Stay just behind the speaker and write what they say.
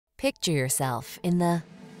Picture yourself in the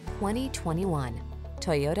 2021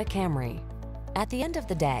 Toyota Camry. At the end of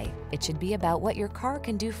the day, it should be about what your car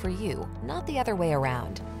can do for you, not the other way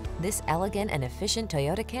around. This elegant and efficient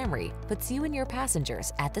Toyota Camry puts you and your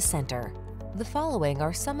passengers at the center. The following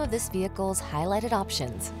are some of this vehicle's highlighted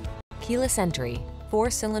options: keyless entry,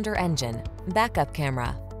 4-cylinder engine, backup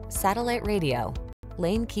camera, satellite radio,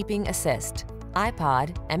 lane keeping assist,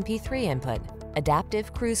 iPod, MP3 input,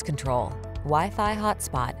 adaptive cruise control, Wi-Fi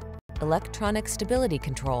hotspot, electronic stability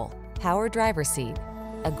control, power driver seat.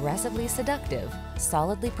 Aggressively seductive,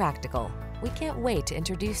 solidly practical. We can't wait to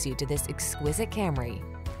introduce you to this exquisite Camry.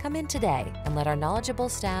 Come in today and let our knowledgeable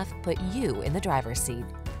staff put you in the driver's seat.